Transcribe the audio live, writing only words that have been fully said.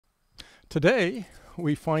Today,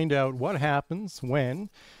 we find out what happens when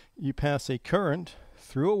you pass a current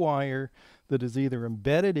through a wire that is either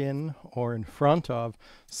embedded in or in front of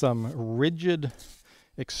some rigid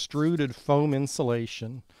extruded foam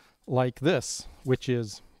insulation like this, which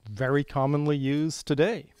is very commonly used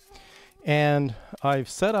today. And I've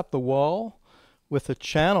set up the wall with a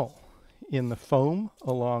channel in the foam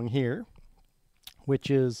along here, which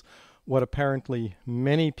is what apparently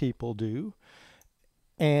many people do.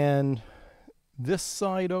 And this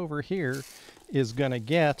side over here is going to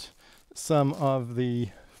get some of the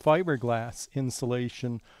fiberglass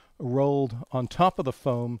insulation rolled on top of the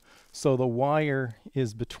foam, so the wire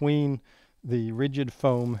is between the rigid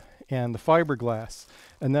foam and the fiberglass.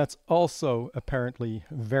 And that's also apparently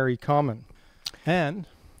very common. And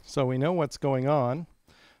so we know what's going on.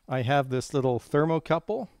 I have this little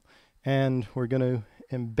thermocouple, and we're going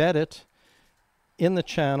to embed it in the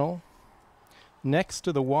channel next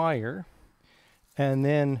to the wire, and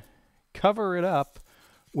then cover it up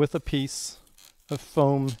with a piece of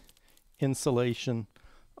foam insulation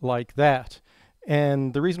like that.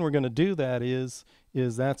 And the reason we're going to do that is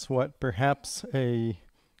that's what perhaps a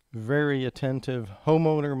very attentive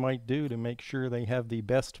homeowner might do to make sure they have the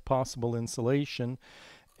best possible insulation.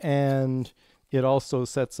 And it also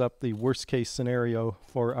sets up the worst case scenario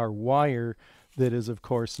for our wire that is, of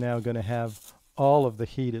course, now going to have all of the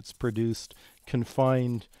heat it's produced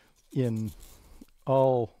confined in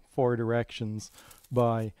all four directions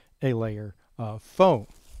by a layer of foam.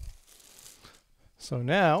 So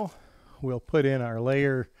now we'll put in our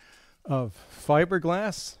layer of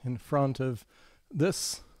fiberglass in front of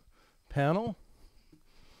this panel.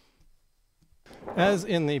 As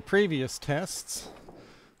in the previous tests,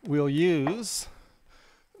 we'll use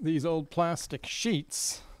these old plastic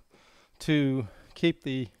sheets to keep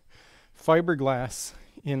the fiberglass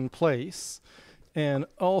in place, and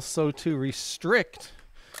also to restrict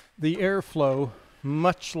the airflow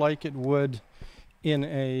much like it would in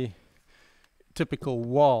a typical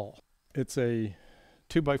wall. It's a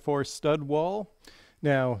 2x4 stud wall.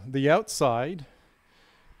 Now the outside,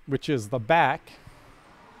 which is the back,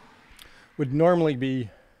 would normally be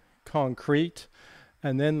concrete,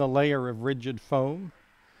 and then the layer of rigid foam,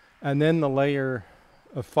 and then the layer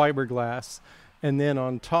of fiberglass, and then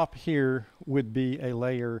on top here would be a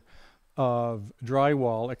layer of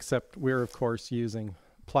drywall, except we're of course using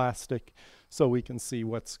plastic so we can see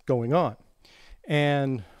what's going on.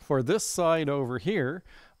 And for this side over here,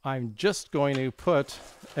 I'm just going to put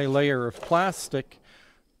a layer of plastic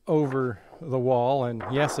over the wall. And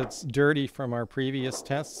yes, it's dirty from our previous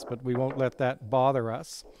tests, but we won't let that bother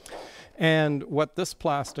us. And what this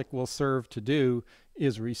plastic will serve to do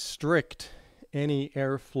is restrict any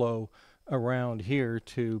airflow around here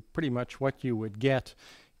to pretty much what you would get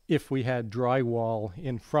if we had drywall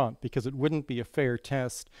in front, because it wouldn't be a fair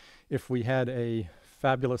test if we had a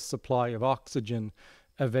fabulous supply of oxygen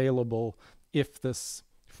available if this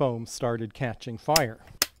foam started catching fire.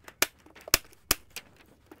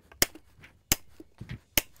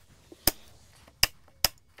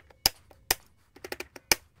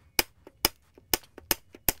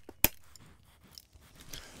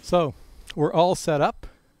 So we're all set up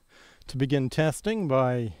to begin testing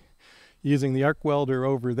by using the arc welder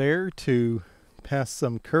over there to pass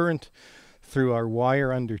some current through our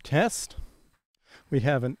wire under test. We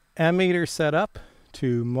have an ammeter set up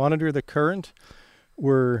to monitor the current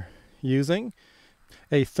we're using,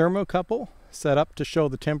 a thermocouple set up to show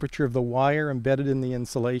the temperature of the wire embedded in the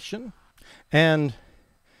insulation, and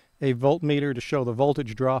a voltmeter to show the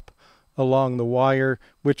voltage drop along the wire,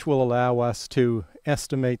 which will allow us to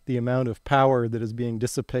estimate the amount of power that is being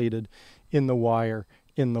dissipated in the wire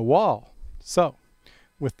in the wall. So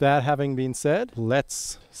with that having been said,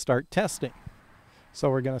 let's start testing. So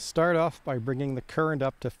we're going to start off by bringing the current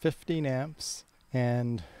up to 15 amps,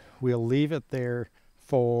 and we'll leave it there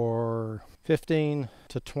for 15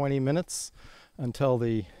 to 20 minutes until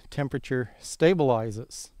the temperature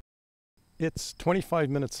stabilizes. It's 25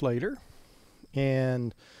 minutes later,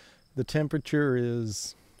 and the temperature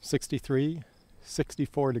is 63,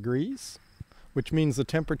 64 degrees, which means the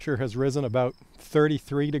temperature has risen about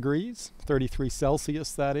 33 degrees, 33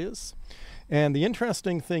 Celsius that is. And the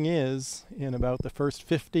interesting thing is, in about the first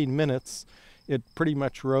 15 minutes, it pretty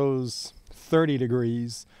much rose 30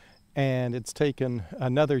 degrees, and it's taken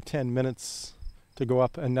another 10 minutes to go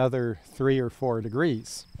up another 3 or 4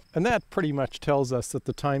 degrees. And that pretty much tells us that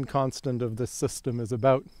the time constant of this system is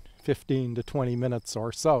about 15 to 20 minutes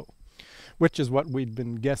or so, which is what we'd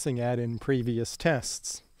been guessing at in previous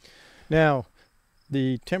tests. Now,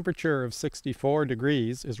 the temperature of 64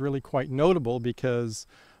 degrees is really quite notable because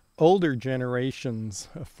older generations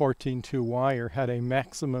of 14-2 wire had a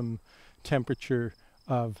maximum temperature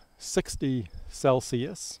of 60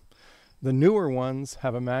 Celsius. The newer ones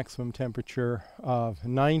have a maximum temperature of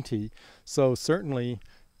 90. So certainly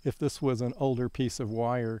if this was an older piece of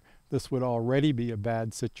wire, this would already be a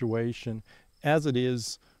bad situation. As it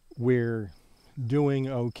is, we're doing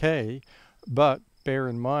okay, but bear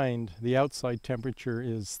in mind the outside temperature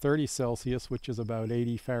is 30 Celsius, which is about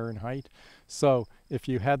 80 Fahrenheit. So if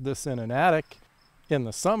you had this in an attic in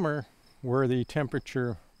the summer where the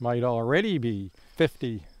temperature might already be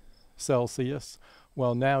 50 Celsius,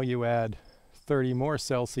 well, now you add 30 more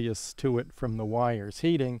Celsius to it from the wire's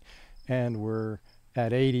heating, and we're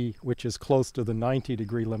at 80, which is close to the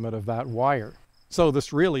 90-degree limit of that wire. So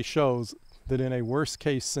this really shows that in a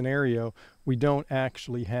worst-case scenario, we don't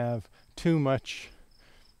actually have too much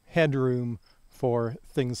headroom for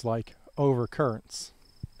things like overcurrents.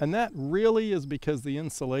 And that really is because the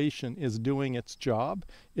insulation is doing its job.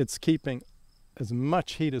 It's keeping as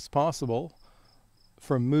much heat as possible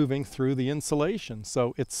from moving through the insulation,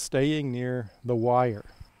 so it's staying near the wire.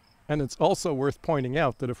 And it's also worth pointing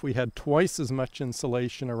out that if we had twice as much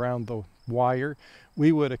insulation around the wire,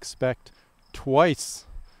 we would expect twice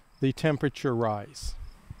the temperature rise.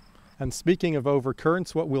 And speaking of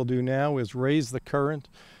overcurrents, what we'll do now is raise the current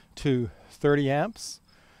to 30 amps,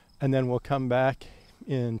 and then we'll come back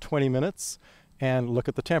in 20 minutes and look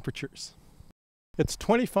at the temperatures. It's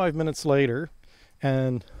 25 minutes later,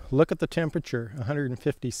 and look at the temperature,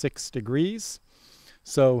 156 degrees.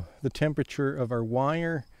 So the temperature of our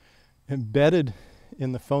wire embedded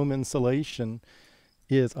in the foam insulation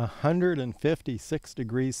is 156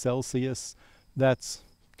 degrees Celsius. That's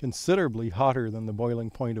considerably hotter than the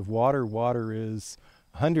boiling point of water. Water is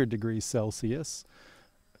 100 degrees Celsius.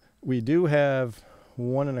 We do have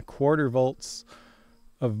 1¼ volts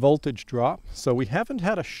of voltage drop, so we haven't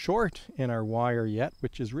had a short in our wire yet,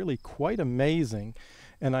 which is really quite amazing.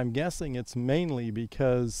 And I'm guessing it's mainly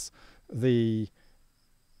because the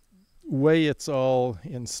way it's all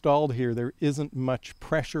installed here, there isn't much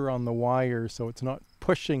pressure on the wire, so it's not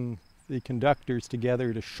pushing the conductors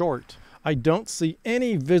together to short. I don't see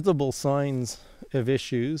any visible signs of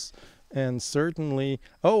issues, and certainly,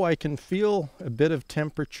 oh, I can feel a bit of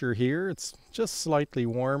temperature here. It's just slightly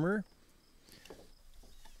warmer.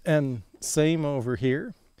 And same over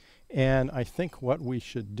here. And I think what we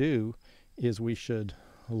should do is we should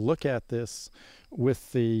look at this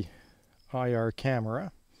with the IR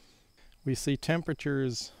camera. We see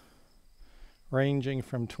temperatures ranging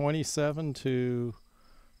from 27 to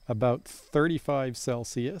about 35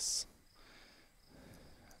 Celsius.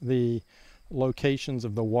 The locations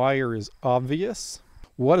of the wire is obvious.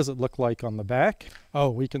 What does it look like on the back? Oh,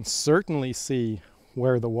 we can certainly see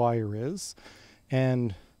where the wire is.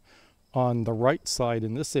 And on the right side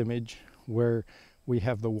in this image, where we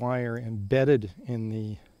have the wire embedded in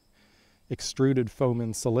the extruded foam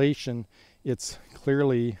insulation, it's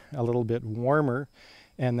clearly a little bit warmer,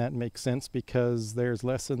 and that makes sense because there's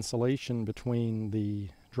less insulation between the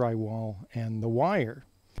drywall and the wire.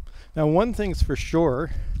 Now, one thing's for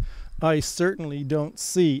sure, I certainly don't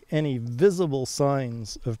see any visible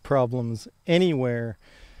signs of problems anywhere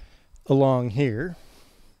along here.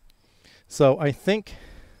 So I think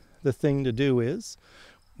the thing to do is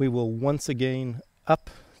we will once again up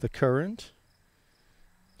the current,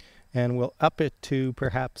 and we'll up it to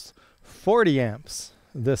perhaps 40 amps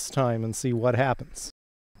this time and see what happens.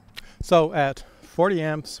 So at 40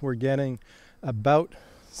 amps we're getting about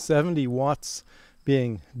 70 watts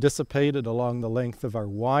being dissipated along the length of our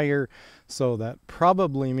wire, so that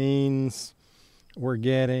probably means we're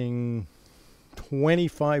getting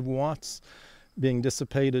 25 watts being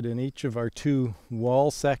dissipated in each of our two wall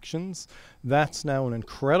sections. That's now an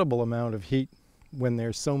incredible amount of heat when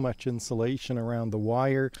there's so much insulation around the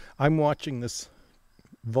wire. I'm watching this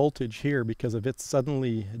voltage here because if it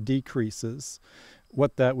suddenly decreases,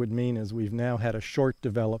 what that would mean is we've now had a short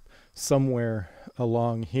develop somewhere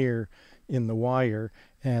along here in the wire,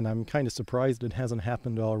 and I'm kind of surprised it hasn't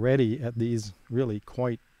happened already at these really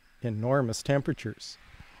quite enormous temperatures.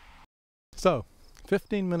 So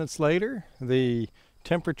 15 minutes later, the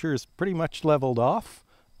temperature is pretty much leveled off.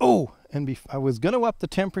 Oh, and I was going to up the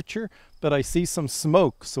temperature, but I see some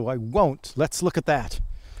smoke, so I won't. Let's look at that.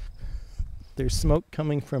 There's smoke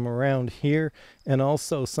coming from around here, and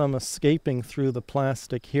also some escaping through the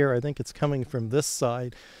plastic here. I think it's coming from this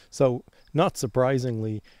side. So, not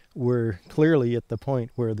surprisingly, we're clearly at the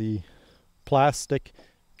point where the plastic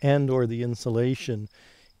and or the insulation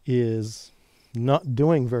is not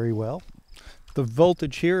doing very well. The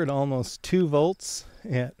voltage here at almost 2 volts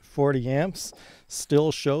at 40 amps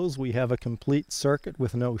still shows we have a complete circuit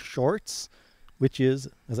with no shorts, which is,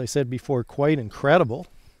 as I said before, quite incredible.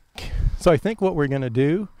 So I think what we're going to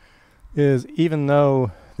do is, even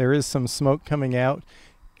though there is some smoke coming out,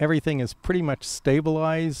 everything is pretty much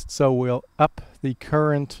stabilized, so we'll up the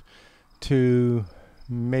current to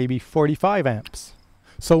maybe 45 amps.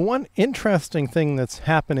 So one interesting thing that's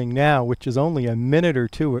happening now, which is only a minute or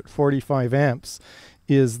two at 45 amps,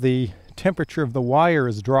 is the temperature of the wire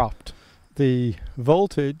has dropped. The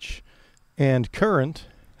voltage and current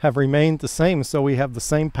have remained the same, so we have the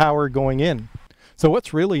same power going in. So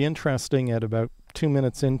what's really interesting, at about 2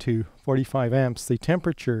 minutes into 45 amps, the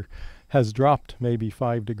temperature has dropped maybe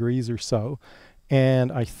 5 degrees or so.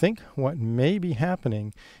 And I think what may be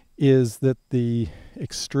happening is that the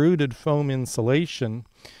extruded foam insulation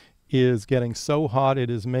is getting so hot it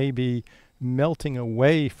is maybe melting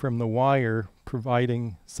away from the wire,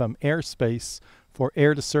 providing some airspace for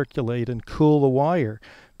air to circulate and cool the wire,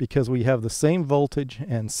 because we have the same voltage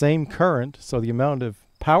and same current, so the amount of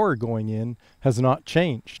power going in has not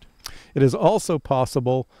changed. It is also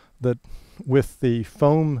possible that with the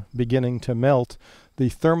foam beginning to melt, the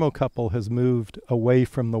thermocouple has moved away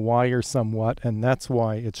from the wire somewhat, and that's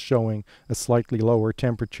why it's showing a slightly lower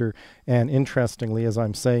temperature. And interestingly, as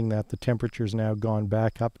I'm saying that, the temperature's now gone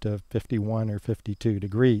back up to 51 or 52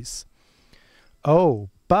 degrees. Oh,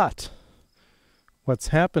 but what's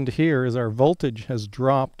happened here is our voltage has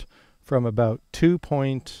dropped from about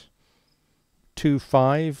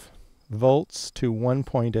 2.25 volts to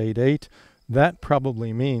 1.88. That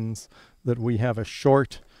probably means that we have a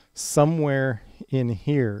short somewhere in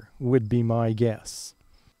here, would be my guess.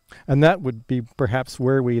 And that would be perhaps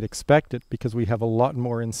where we'd expect it, because we have a lot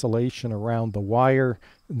more insulation around the wire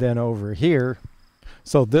than over here.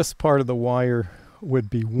 So this part of the wire would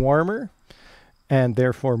be warmer and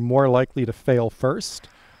therefore more likely to fail first.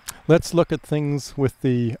 Let's look at things with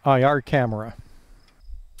the IR camera.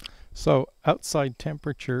 So outside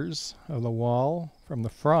temperatures of the wall from the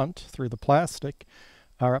front through the plastic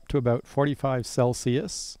are up to about 45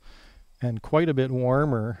 Celsius, and quite a bit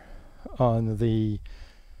warmer on the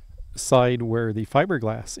side where the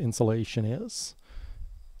fiberglass insulation is,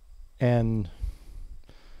 and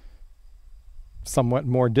somewhat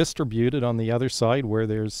more distributed on the other side where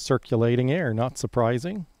there's circulating air. Not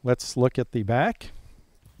surprising. Let's look at the back.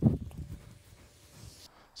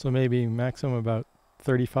 So maybe maximum about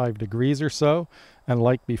 35 degrees or so, and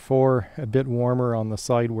like before, a bit warmer on the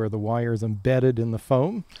side where the wire is embedded in the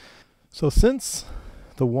foam. So since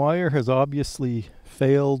the wire has obviously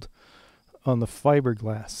failed on the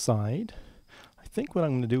fiberglass side, I think what I'm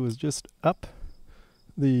going to do is just up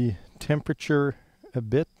the temperature a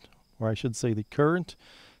bit, or I should say the current,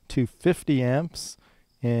 to 50 amps,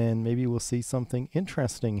 and maybe we'll see something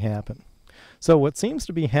interesting happen. So what seems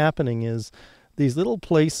to be happening is these little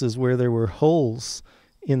places where there were holes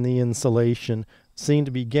in the insulation seem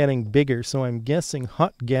to be getting bigger, so I'm guessing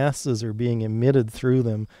hot gases are being emitted through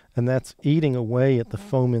them, and that's eating away at the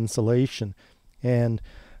foam insulation. And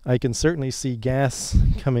I can certainly see gas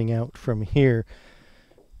coming out from here,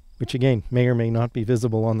 which again may or may not be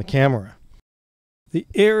visible on the camera. The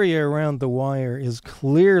area around the wire is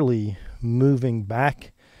clearly moving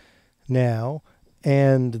back now,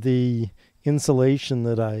 and the insulation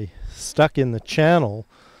that I stuck in the channel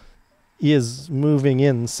is moving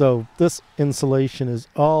in, so this insulation is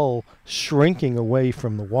all shrinking away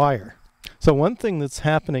from the wire. So one thing that's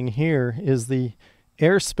happening here is the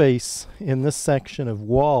airspace in this section of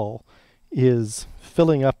wall is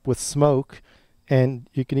filling up with smoke, and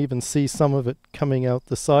you can even see some of it coming out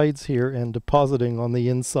the sides here and depositing on the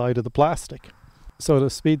inside of the plastic. So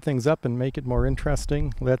to speed things up and make it more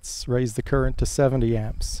interesting, let's raise the current to 70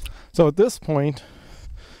 amps. So at this point,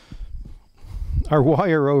 our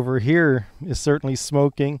wire over here is certainly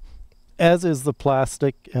smoking, as is the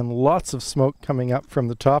plastic, and lots of smoke coming up from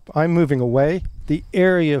the top. I'm moving away. The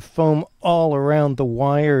area of foam all around the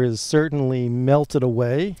wire is certainly melted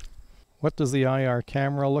away. What does the IR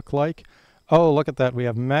camera look like? Oh, look at that. We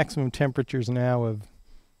have maximum temperatures now of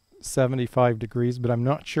 75 degrees, but I'm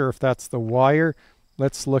not sure if that's the wire.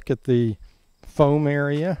 Let's look at the foam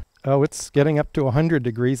area. Oh, it's getting up to 100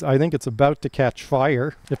 degrees. I think it's about to catch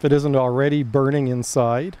fire, if it isn't already burning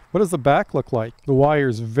inside. What does the back look like? The wire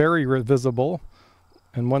is very visible,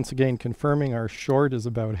 and once again confirming our short is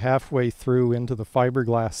about halfway through into the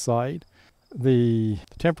fiberglass side. The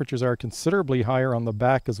temperatures are considerably higher on the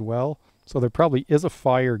back as well, so there probably is a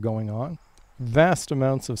fire going on. Vast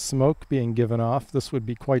amounts of smoke being given off. This would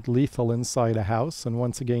be quite lethal inside a house, and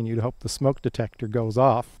once again you'd hope the smoke detector goes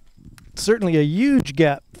off. Certainly a huge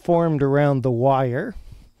gap formed around the wire.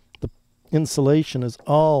 The insulation is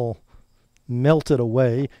all melted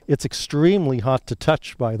away. It's extremely hot to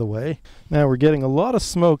touch, by the way. Now we're getting a lot of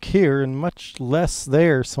smoke here and much less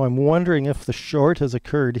there, so I'm wondering if the short has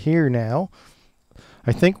occurred here now.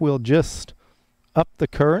 I think we'll just up the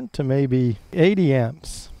current to maybe 80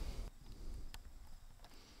 amps.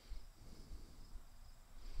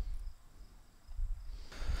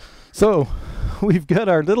 So we've got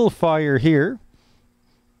our little fire here,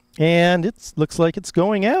 and it looks like it's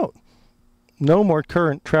going out. No more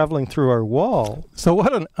current traveling through our wall. So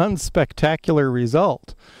what an unspectacular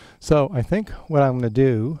result. So I think what I'm going to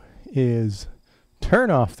do is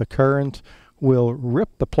turn off the current. We'll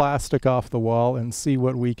rip the plastic off the wall and see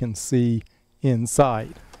what we can see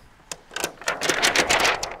inside.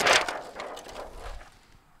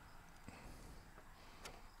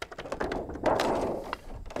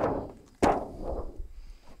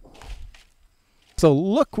 So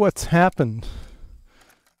look what's happened.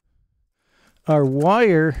 Our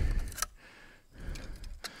wire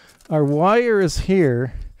is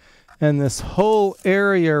here, and this whole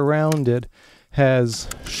area around it has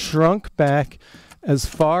shrunk back as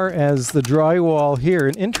far as the drywall here.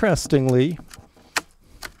 And interestingly,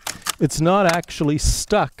 it's not actually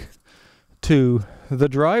stuck to the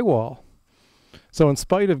drywall. So in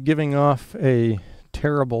spite of giving off a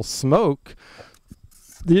terrible smoke,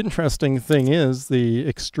 the interesting thing is the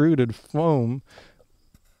extruded foam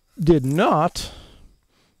did not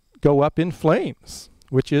go up in flames,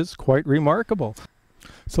 which is quite remarkable.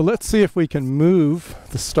 So let's see if we can move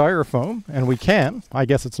the styrofoam, and we can. I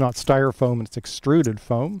guess it's not styrofoam, it's extruded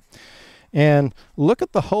foam. And look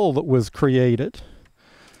at the hole that was created.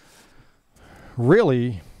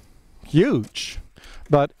 Really huge.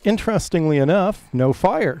 But interestingly enough, no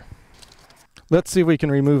fire. Let's see if we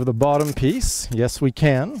can remove the bottom piece. Yes, we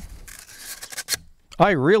can.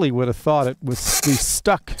 I really would have thought it would be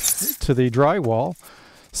stuck to the drywall.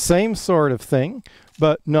 Same sort of thing,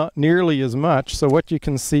 but not nearly as much. So what you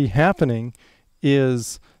can see happening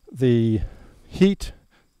is the heat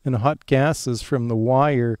and hot gases from the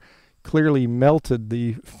wire clearly melted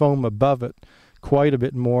the foam above it quite a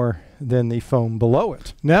bit more than the foam below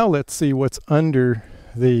it. Now let's see what's under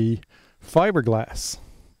the fiberglass.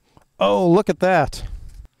 Oh, look at that.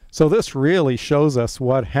 So this really shows us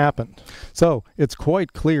what happened. So it's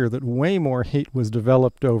quite clear that way more heat was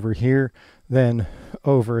developed over here than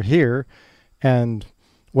over here. And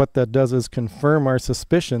what that does is confirm our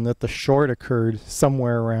suspicion that the short occurred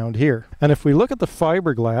somewhere around here. And if we look at the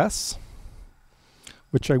fiberglass,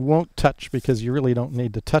 which I won't touch because you really don't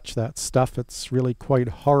need to touch that stuff, it's really quite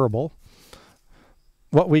horrible.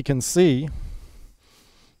 What we can see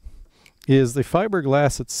is the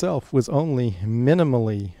fiberglass itself was only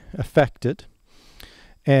minimally affected,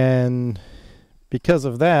 and because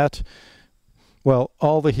of that, well,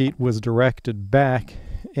 all the heat was directed back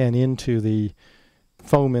and into the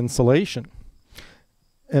foam insulation.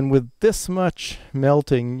 And with this much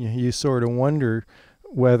melting, you sort of wonder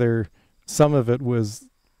whether some of it was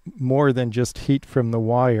more than just heat from the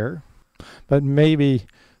wire, but maybe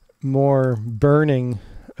more burning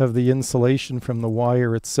of the insulation from the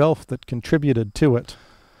wire itself that contributed to it.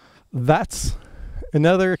 That's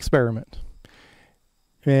another experiment.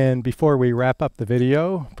 And before we wrap up the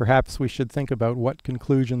video, perhaps we should think about what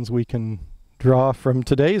conclusions we can draw from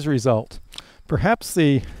today's result. Perhaps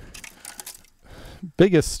the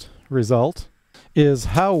biggest result is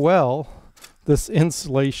how well this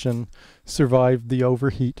insulation survived the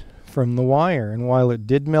overheat from the wire. And while it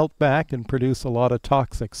did melt back and produce a lot of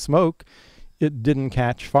toxic smoke, it didn't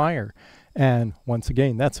catch fire. And once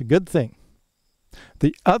again, that's a good thing.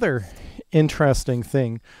 The other interesting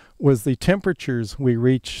thing was the temperatures we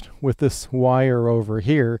reached with this wire over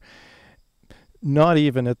here, not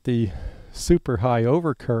even at the super high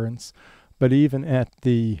overcurrents, but even at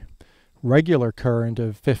the regular current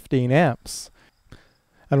of 15 amps.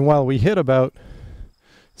 And while we hit about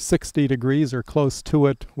 60 degrees or close to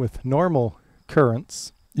it with normal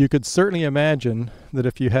currents, you could certainly imagine that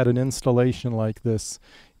if you had an installation like this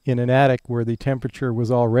in an attic where the temperature was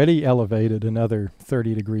already elevated another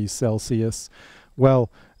 30 degrees Celsius, well,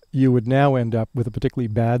 you would now end up with a particularly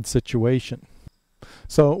bad situation.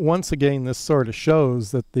 So once again, this sort of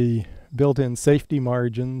shows that the built-in safety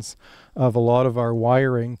margins of a lot of our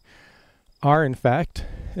wiring are in fact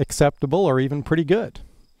acceptable or even pretty good.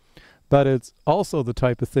 But it's also the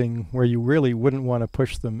type of thing where you really wouldn't want to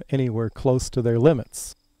push them anywhere close to their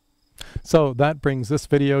limits. So that brings this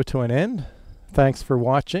video to an end. Thanks for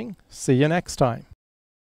watching. See you next time.